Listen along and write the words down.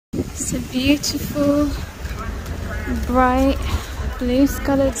It's a beautiful, bright,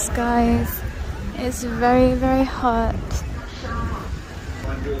 blue-coloured skies. It's very, very hot.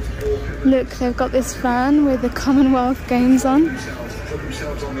 Look, they've got this fan with the Commonwealth Games on.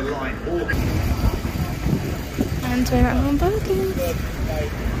 And we're at Home Bargains.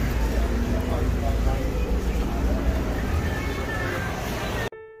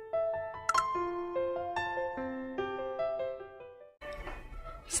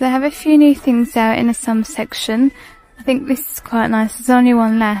 So they have a few new things out in the summer section. I think this is quite nice. There's only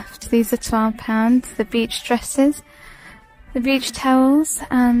one left. These are £12. The beach dresses, the beach towels,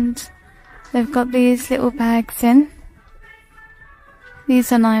 and they've got these little bags in.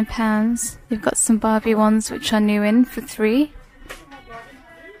 These are £9. You've got some Barbie ones which are new in for £3.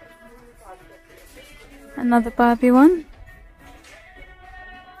 Another Barbie one.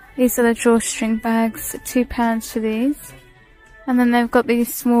 These are the drawstring bags, £2 for these. And then they've got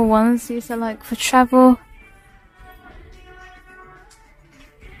these small ones. These are like for travel.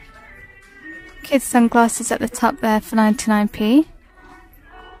 Kids sunglasses at the top there for 99p.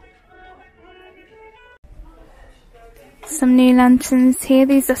 Some new lanterns here.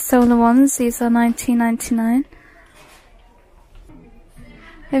 These are solar ones. These are $19.99.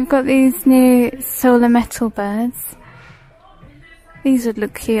 They've got these new solar metal birds. These would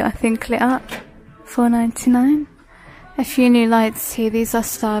look cute, I think, lit up. $4.99. A few new lights here. These are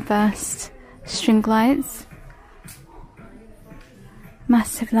starburst string lights.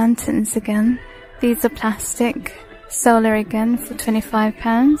 Massive lanterns again. These are plastic, solar again for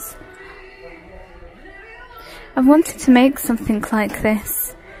 £25. I've wanted to make something like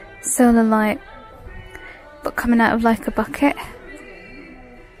this, solar light, but coming out of like a bucket.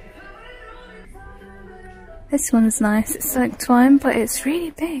 This one's nice. It's like twine, but it's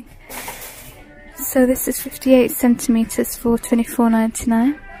really big. So this is 58 centimeters for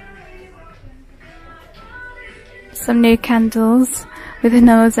 £24.99. Some new candles with a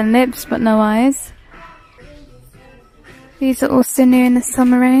nose and lips but no eyes. These are also new in the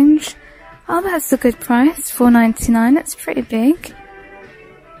summer range. Oh, that's a good price, £4.99. That's pretty big.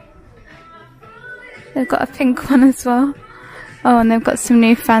 They've got a pink one as well. Oh, and they've got some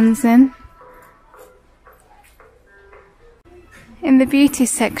new fans in. In the beauty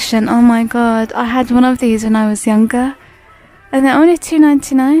section, oh my god, I had one of these when I was younger, and they're only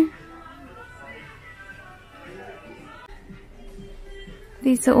 £2.99.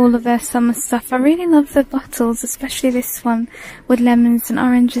 These are all of their summer stuff. I really love the bottles, especially this one with lemons and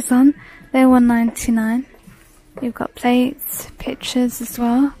oranges on. They're $1.99. You've got plates, pictures as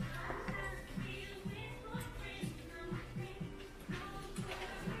well.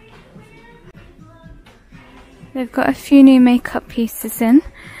 They've got a few new makeup pieces in.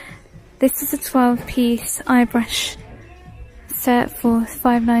 This is a 12-piece eye brush set for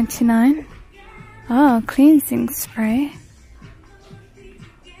 $5.99. Oh, cleansing spray.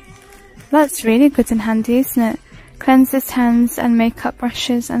 That's really good and handy, isn't it? Cleanses hands and makeup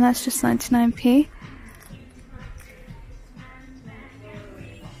brushes, and that's just 99p.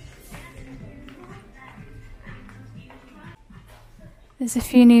 There's a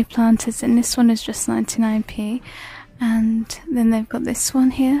few new planters, and this one is just 99p. And then they've got this one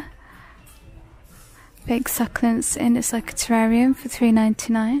here. Fake succulents in, it's like a terrarium for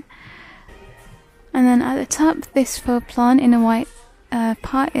 $3.99. And then at the top, this faux plant in a white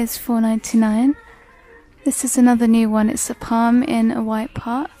pot is $4.99. This is another new one. It's a palm in a white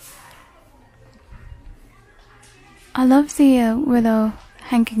pot. I love the willow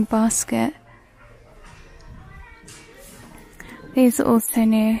hanging basket. These are also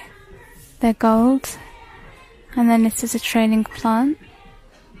new. They're gold. And then this is a trailing plant.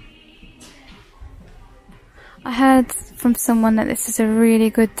 I heard from someone that this is a really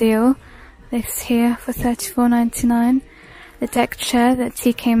good deal. This here for $34.99. The deck chair that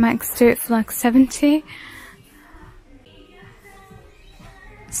TK Maxx do it for like $70.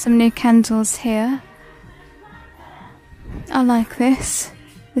 Some new candles here. I like this.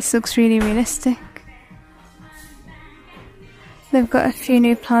 This looks really realistic. They've got a few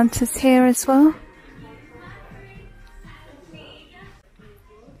new planters here as well.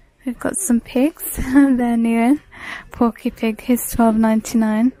 We've got some pigs. They're new in. Porky pig, he's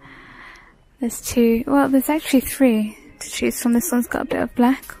 $12.99. There's two, well there's actually three to choose from. This one's got a bit of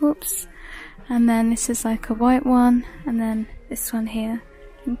black, oops. And then this is like a white one, and then this one here.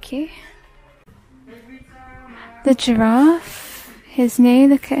 Thank you. The giraffe, he's new,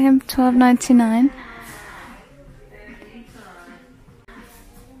 look at him, $12.99.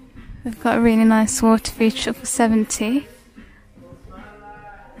 We've got a really nice water feature for $70.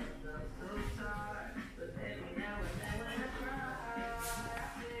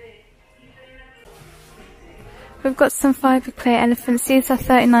 We've got some fibre clay elephants. These are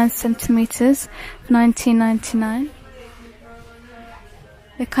 39 centimetres for $19.99.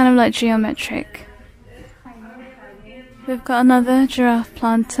 They're kind of like geometric. We've got another giraffe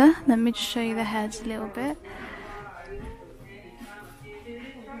planter. Let me just show you the head a little bit.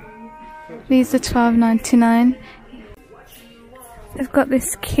 These are $12.99. They've got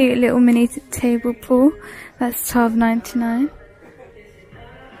this cute little mini table pool. That's $12.99.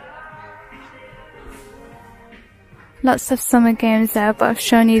 Lots of summer games there, but I've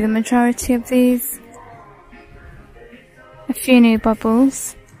shown you the majority of these. A few new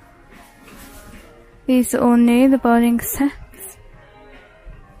bubbles. These are all new, the bowling sets.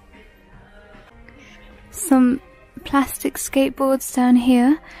 Some plastic skateboards down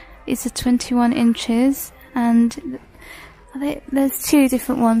here. These are 21 inches, and there's two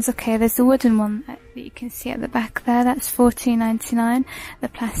different ones. Okay, there's the wooden one that you can see at the back there. That's $14.99. The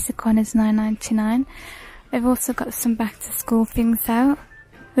plastic one is $9.99. They've also got some back to school things out.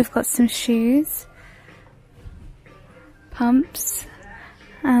 We've got some shoes, pumps,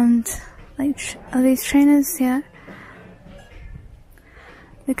 and are these trainers? Yeah.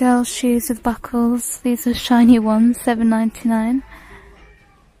 The girls' shoes with buckles. These are shiny ones, $7.99.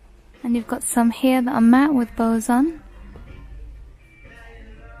 And you've got some here that are matte with bows on.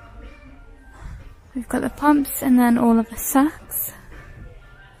 We've got the pumps and then all of the socks.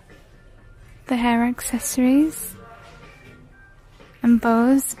 The hair accessories and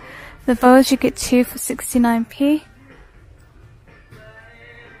bows. The bows you get 2 for 69p.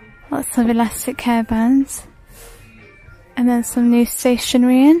 Lots of elastic hairbands. And then some new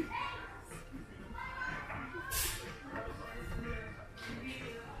stationery in.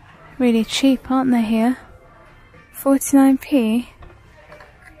 Really cheap, aren't they here? 49p.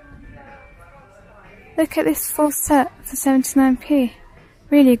 Look at this full set for 79p.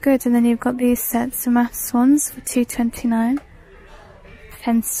 Really good. And then you've got these sets of maths ones for $2.29.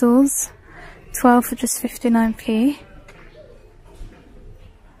 Pencils, 12 for just 59p.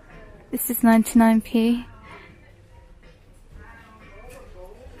 This is 99p.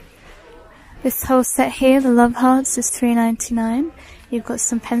 This whole set here, the love hearts, is $3.99. You've got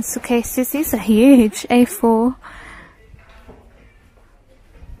some pencil cases. These are huge, A4.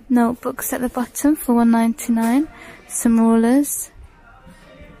 Notebooks at the bottom for $1.99. Some rulers.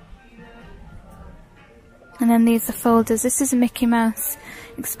 And then these are folders. This is a Mickey Mouse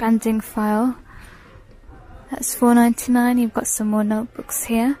expanding file. That's $4.99. You've got some more notebooks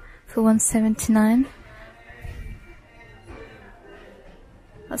here for $1.79.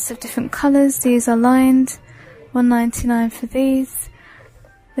 Lots of different colours. These are lined. $1.99 for these.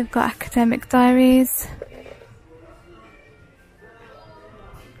 They've got academic diaries.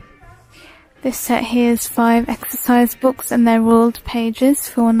 This set here is 5 exercise books and they're ruled pages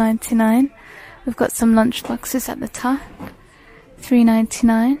for $1.99. We've got some lunch boxes at the top,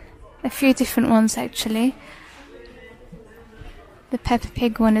 $3.99. A few different ones actually. The Peppa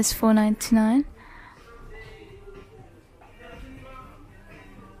Pig one is $4.99.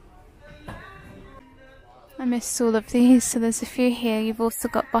 I missed all of these, so there's a few here. You've also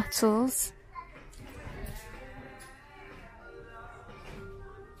got bottles.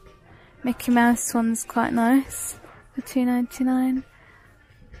 Mickey Mouse one's quite nice for $2.99.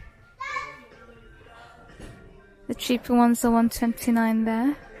 The cheaper ones are $1.29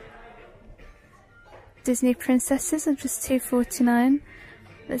 there. Disney princesses are just $2.49.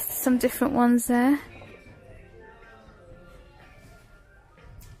 There's some different ones there.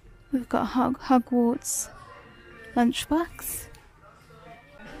 We've got Hogwarts lunchbox.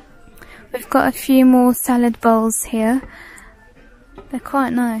 We've got a few more salad bowls here. They're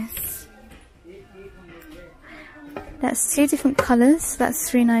quite nice. That's 2 different colours. That's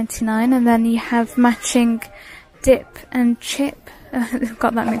 $3.99, and then you have matching dip and chip. I've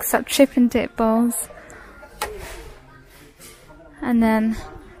got that mixed up. Chip and dip bowls. And then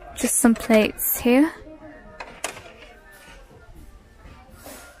just some plates here.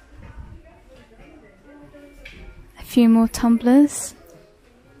 A few more tumblers.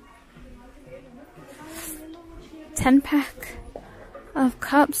 10-pack of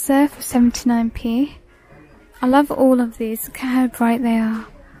cups there for 79p. I love all of these. Look at how bright they are.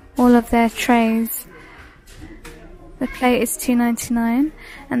 All of their trays. The plate is $2.99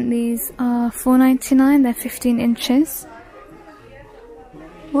 and these are $4.99. They're 15 inches.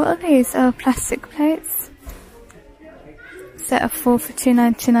 What are these? Oh, plastic plates. Set of 4 for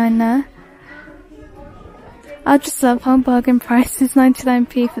 $2.99 there. I just love how bargain prices,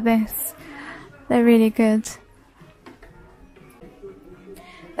 99p for this. They're really good.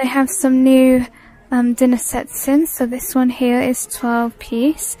 They have some new dinner sets in. So this one here is 12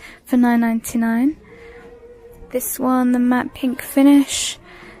 piece for $9.99. this one, the matte pink finish,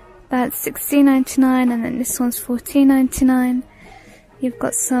 that's $16.99, and then this one's $14.99. You've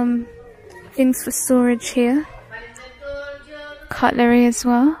got some things for storage here, cutlery as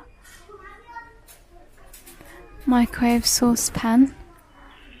well, microwave saucepan.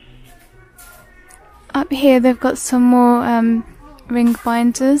 Up here they've got some more ring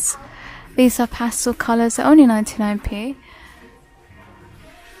binders. These are pastel colours, they're only 99p.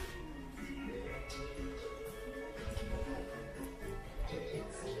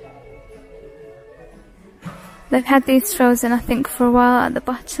 They've had these frozen, I think, for a while at the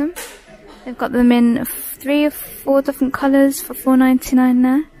bottom. They've got them in 3 or 4 different colours for $4.99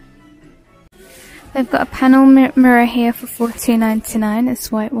 now. They've got a panel mirror here for $14.99, this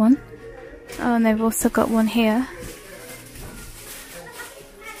white one. Oh, and they've also got one here.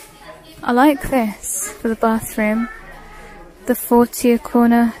 I like this for the bathroom. The 40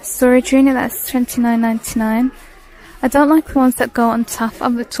 corner storage unit, that's $29.99. I don't like the ones that go on top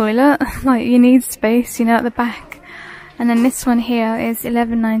of the toilet, like you need space, you know, at the back. And then this one here is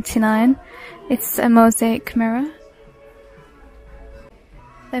 $11.99. It's a mosaic mirror.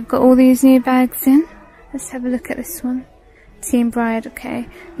 They've got all these new bags in. Let's have a look at this one. Team Bride, okay.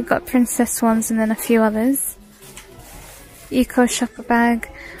 We've got princess ones and then a few others. Eco shopper bag.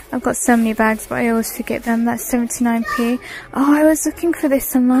 I've got so many bags, but I always forget them. That's 79p. Oh, I was looking for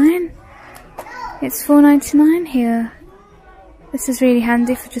this online. It's $4.99 here. This is really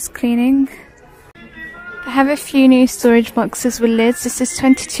handy for just cleaning. I have a few new storage boxes with lids. This is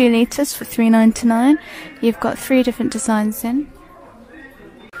 22 litres for $3.99. You've got 3 different designs in.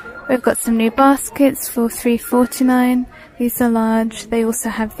 We've got some new baskets for $3.49. These are large. They also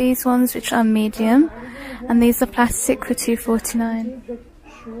have these ones which are medium. And these are plastic for $2.49.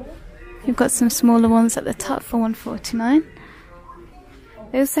 You've got some smaller ones at the top for $1.49.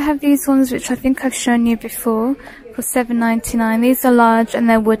 They also have these ones which I think I've shown you before for $7.99. These are large and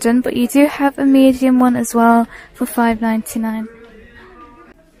they're wooden, but you do have a medium one as well for $5.99.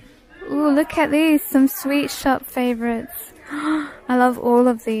 Ooh, look at these, some sweet shop favourites. I love all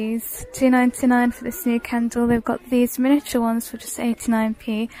of these. $2.99 for this new candle. They've got these miniature ones for just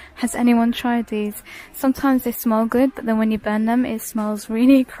 89p. Has anyone tried these? Sometimes they smell good, but then when you burn them, it smells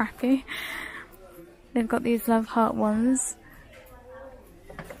really crappy. They've got these love heart ones.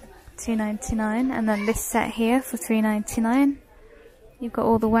 $2.99, and then this set here for $3.99. You've got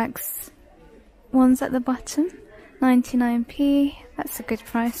all the wax ones at the bottom, 99p. That's a good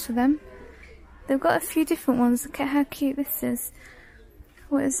price for them. They've got a few different ones. Look at how cute this is.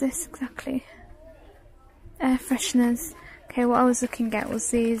 What is this exactly? Air fresheners. Okay, what I was looking at was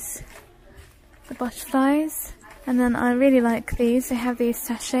these, the butterflies, and then I really like these. They have these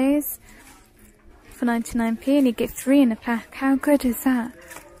sachets for 99p, and you get 3 in a pack. How good is that?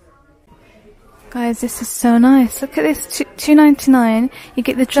 Guys, this is so nice. Look at this, $2.99. You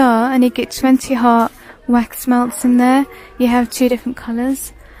get the jar and you get 20 heart wax melts in there. You have 2 different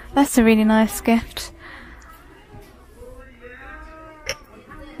colours. That's a really nice gift.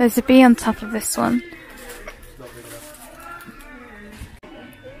 There's a bee on top of this one.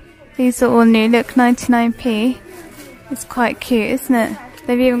 These are all new. Look, 99p. It's quite cute, isn't it?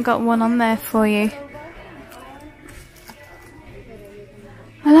 They've even got one on there for you.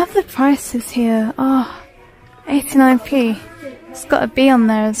 I love the prices here. Oh, 89p. It's got a bee on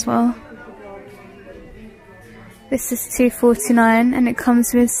there as well. This is $2.49 and it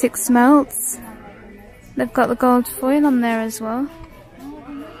comes with 6 melts. They've got the gold foil on there as well.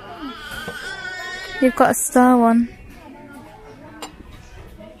 You've got a star one.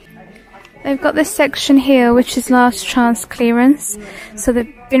 They've got this section here which is last chance clearance. So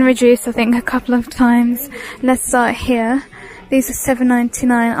they've been reduced I think a couple of times. Let's start here. These are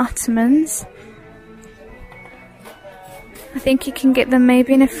 $7.99 ottomans. I think you can get them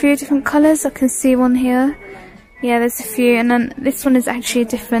maybe in a few different colours. I can see one here. Yeah, there's a few, and then this one is actually a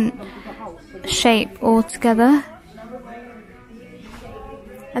different shape altogether.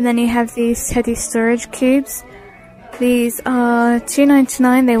 And then you have these teddy storage cubes. These are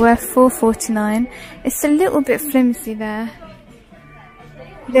 $2.99, they were $4.49. It's a little bit flimsy there.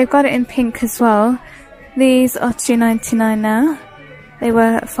 They've got it in pink as well. These are $2.99 now. They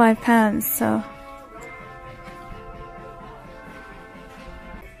were £5, so.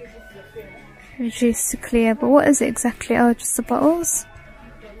 Reduced to clear, but what is it exactly? Oh, just the bottles.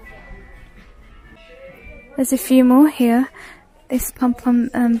 There's a few more here. This pom-pom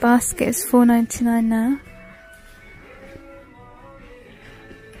basket is $4.99 now.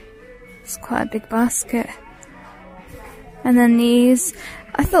 It's quite a big basket. And then these,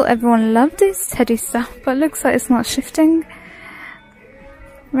 I thought everyone loved this teddy stuff, but it looks like it's not shifting.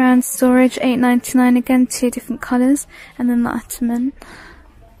 Round storage, £8.99 again, 2 different colours. And then the ottoman,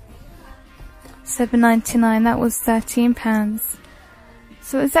 £7.99, that was £13.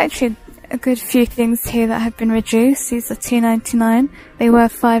 So it's actually a good few things here that have been reduced. These are £2.99, they were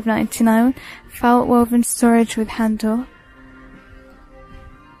 £5.99. Felt woven storage with handle.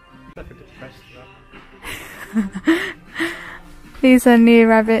 These are new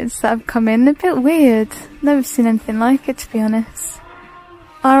rabbits that have come in. A bit weird. Never seen anything like it, to be honest.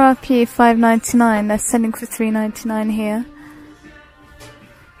 RRP $5.99. They're selling for $3.99 here.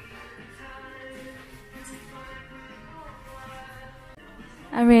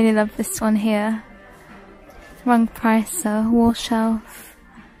 I really love this one here. Wrong price though. Wall shelf.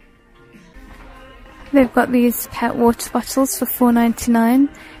 They've got these pet water bottles for $4.99.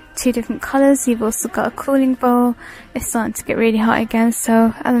 2 different colours. You've also got a cooling bowl. It's starting to get really hot again,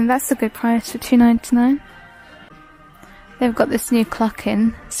 so I think that's a good price for $2.99. They've got this new clock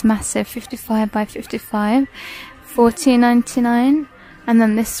in. It's massive, 55 by 55, $14.99. And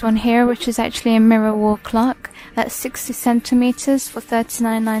then this one here, which is actually a mirror wall clock, that's 60 centimeters for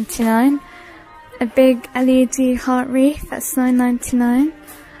 $39.99. A big LED heart wreath, that's $9.99.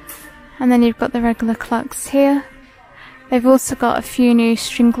 And then you've got the regular clocks here. They've also got a few new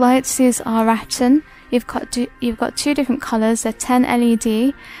string lights. These are rattan. You've got 2 different colours. They're 10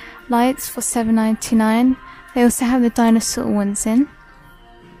 LED lights for $7.99. They also have the dinosaur ones in.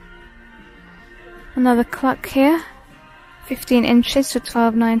 Another clock here, 15 inches for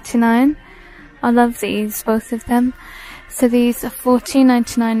 $12.99. I love these, both of them. So these are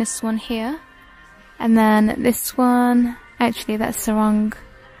 $14.99, this one here. And then this one, actually that's the wrong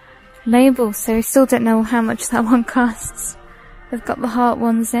label, so we still don't know how much that one costs. They've got the heart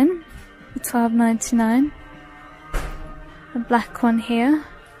ones in for $12.99. A black one here.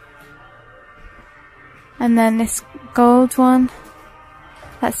 And then this gold one,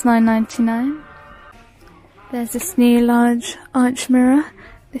 that's $9.99. There's this new large arch mirror.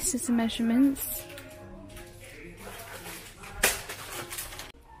 This is the measurements.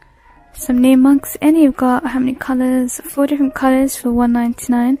 Some new mugs in. You've got how many colours? 4 different colours for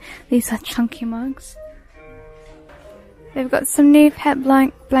 $1.99. These are chunky mugs. They've got some new pet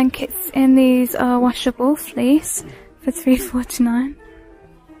blankets in. These are washable fleece for $3.49.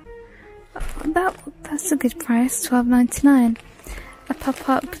 That's a good price, $12.99. A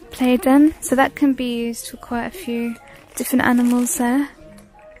pop-up play den, so that can be used for quite a few different animals there.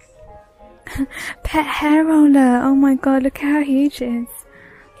 Pet hair roller, oh my god, look how huge it is.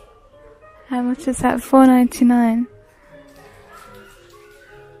 How much is that? $4.99.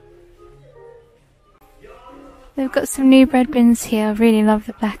 They've got some new bread bins here. I really love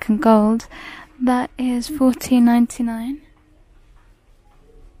the black and gold. That is $14.99.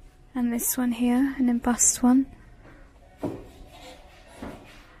 And this one here, an embossed one.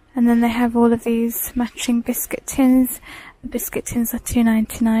 And then they have all of these matching biscuit tins. The biscuit tins are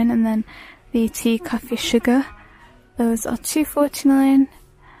 $2.99, and then the tea, coffee, sugar, those are $2.49.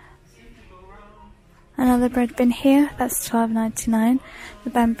 Another bread bin here, that's $12.99. The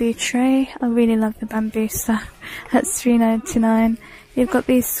bamboo tray, I really love the bamboo stuff, that's $3.99. You've got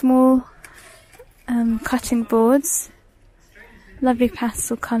these small cutting boards, lovely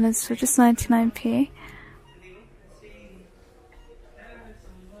pastel colours for just 99p.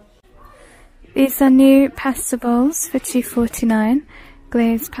 These are new pasta bowls for $2.49,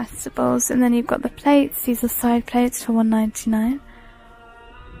 glazed pasta bowls, and then you've got the plates. These are side plates for $1.99.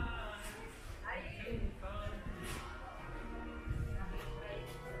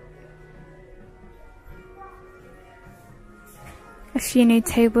 A few new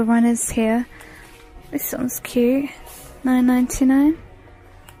table runners here. This one's cute, $9.99.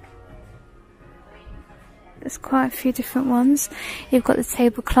 There's quite a few different ones. You've got the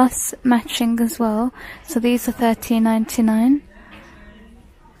tablecloths matching as well. So these are $13.99.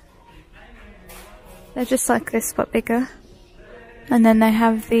 They're just like this but bigger. And then they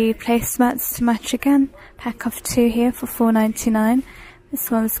have the placemats to match again. Pack of 2 here for $4.99.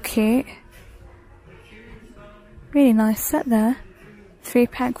 This one's cute. Really nice set there.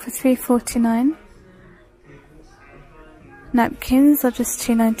 3-pack for $3.49. Napkins are just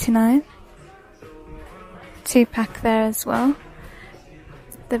 $2.99. 2-pack there as well.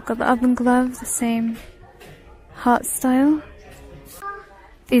 They've got the oven glove, the same heart style.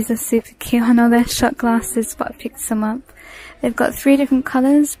 These are super cute. I know they're shot glasses, but I picked them up. They've got 3 different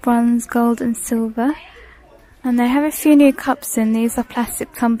colours, bronze, gold and silver. And they have a few new cups in. These are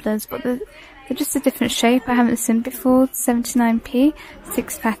plastic tumblers, but they're just a different shape. I haven't seen before. 79p,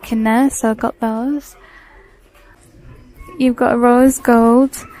 6-pack in there, so I got those. You've got a rose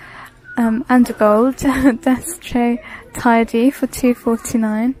gold and gold desk tray tidy for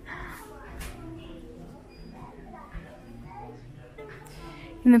 £2.49.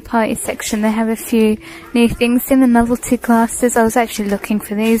 In the party section they have a few new things in the novelty glasses. I was actually looking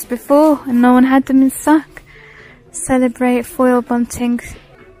for these before and no one had them in stock. Celebrate foil bunting.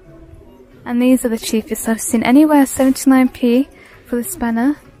 And these are the cheapest I've seen anywhere, 79p for the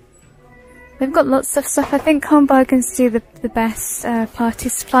spanner. They've got lots of stuff. I think Home Bargains do the best party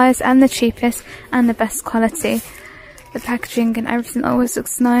supplies and the cheapest and the best quality. The packaging and everything always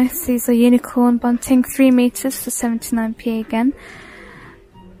looks nice. These are unicorn bunting, 3 meters for 79p again.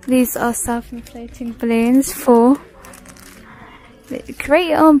 These are self-inflating balloons for... Create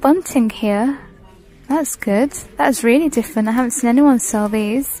your own bunting here. That's good. That's really different. I haven't seen anyone sell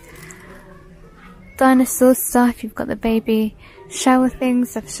these. Dinosaur stuff. You've got the baby shower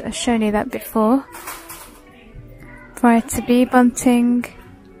things. I've shown you that before. Bride to be bunting.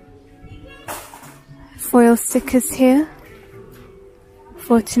 Foil stickers here.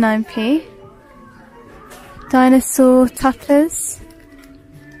 49p. Dinosaur topplers.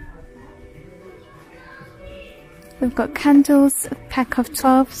 We've got candles, a pack of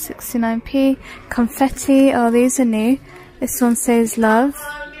 12, 69p. Confetti, oh these are new. This one says love.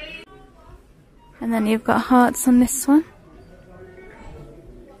 And then you've got hearts on this one.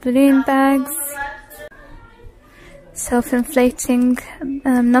 Balloon bags. Self-inflating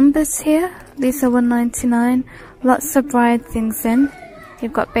numbers here. These are £1.99. Lots of bride things in.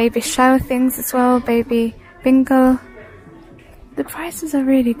 You've got baby shower things as well, baby bingo. The prices are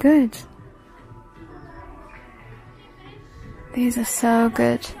really good. These are so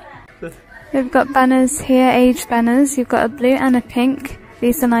good. We've got banners here, age banners. You've got a blue and a pink.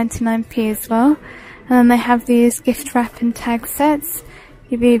 These are 99p as well. And then they have these gift wrap and tag sets.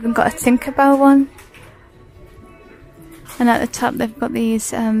 You've even got a Tinkerbell one. And at the top they've got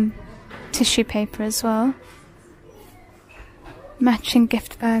these tissue paper as well. Matching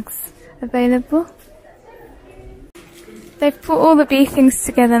gift bags available. They've put all the bee things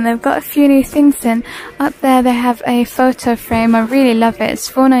together and they've got a few new things in. Up there they have a photo frame. I really love it. It's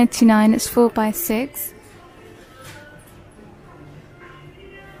 £4.99. It's 4x6.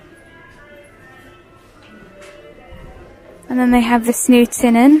 And then they have this new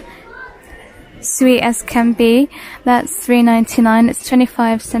tin in. Sweet as can be. That's £3.99. It's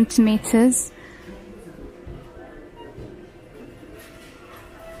 25 centimeters.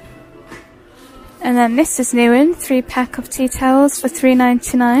 And then this is new in, 3-pack of tea towels for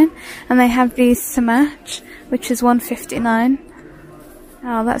 £3.99. And they have these to match, which is £1.59.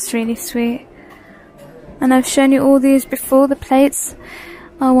 Oh, that's really sweet. And I've shown you all these before. The plates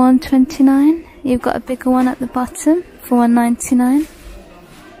are £1.29. You've got a bigger one at the bottom for £1.99.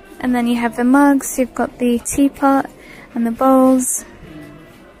 And then you have the mugs, you've got the teapot and the bowls.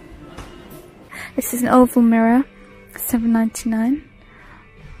 This is an oval mirror, £7.99.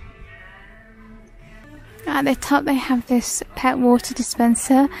 At the top they have this pet water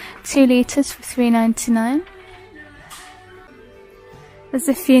dispenser, 2 litres for £3.99. There's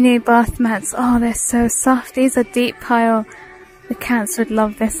a few new bath mats. Oh, they're so soft. These are deep pile. The cats would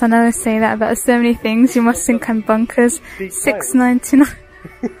love this. I know I say that about so many things. You must think I'm bonkers. £6.99.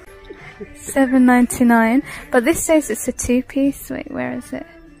 £7.99. But this says it's a 2-piece. Wait, where is it?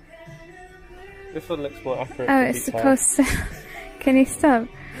 This one looks more accurate. Oh, it's supposed to... Can you stop?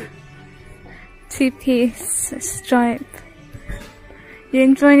 2-piece stripe. You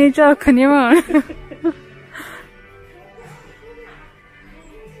enjoying your joke on your own?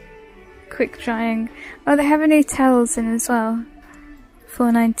 Quick drying. Oh, they have any towels in as well.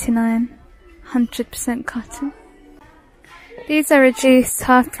 £4.99. 100% cotton. These are reduced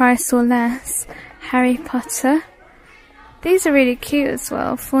half price or less. Harry Potter. These are really cute as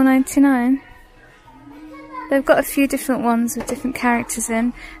well. £4.99. They've got a few different ones with different characters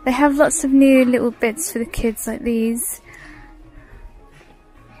in. They have lots of new little bits for the kids like these.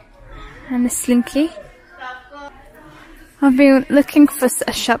 And a slinky. I've been looking for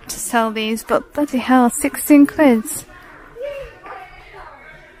a shop to sell these, but bloody hell, 16 quid.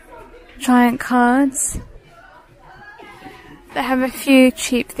 Giant cards. They have a few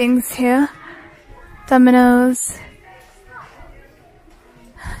cheap things here. Dominoes.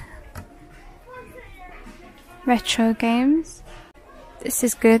 Retro games. This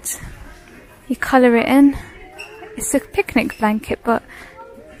is good. You colour it in. It's a picnic blanket, but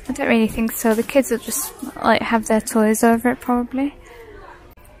I don't really think so. The kids will just like have their toys over it probably.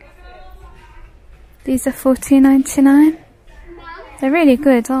 These are $14.99. They're really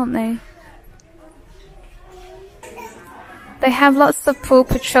good, aren't they? They have lots of Paw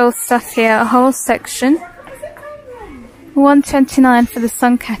Patrol stuff here, a whole section. $1.29 for the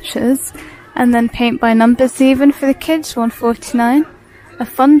sun catchers, and then paint by numbers even for the kids, $1.49. A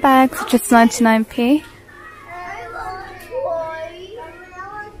fun bag for just 99p.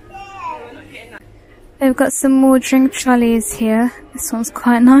 They've got some more drink trolleys here. This one's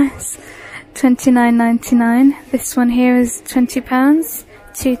quite nice, $29.99. This one here is £20,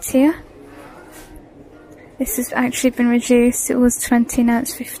 2-tier. This has actually been reduced. It was 20, now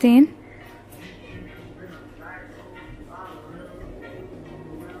it's 15.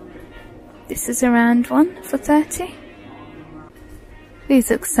 This is a round one for 30. These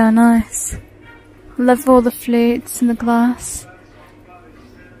look so nice. Love all the flutes and the glass.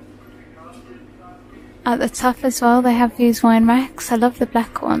 At the top as well, they have these wine racks. I love the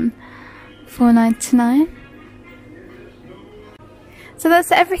black one, $4.99. So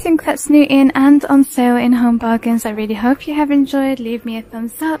that's everything that's new in and on sale in Home Bargains. I really hope you have enjoyed. Leave me a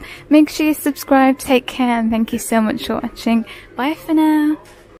thumbs up. Make sure you subscribe. Take care, and thank you so much for watching. Bye for now.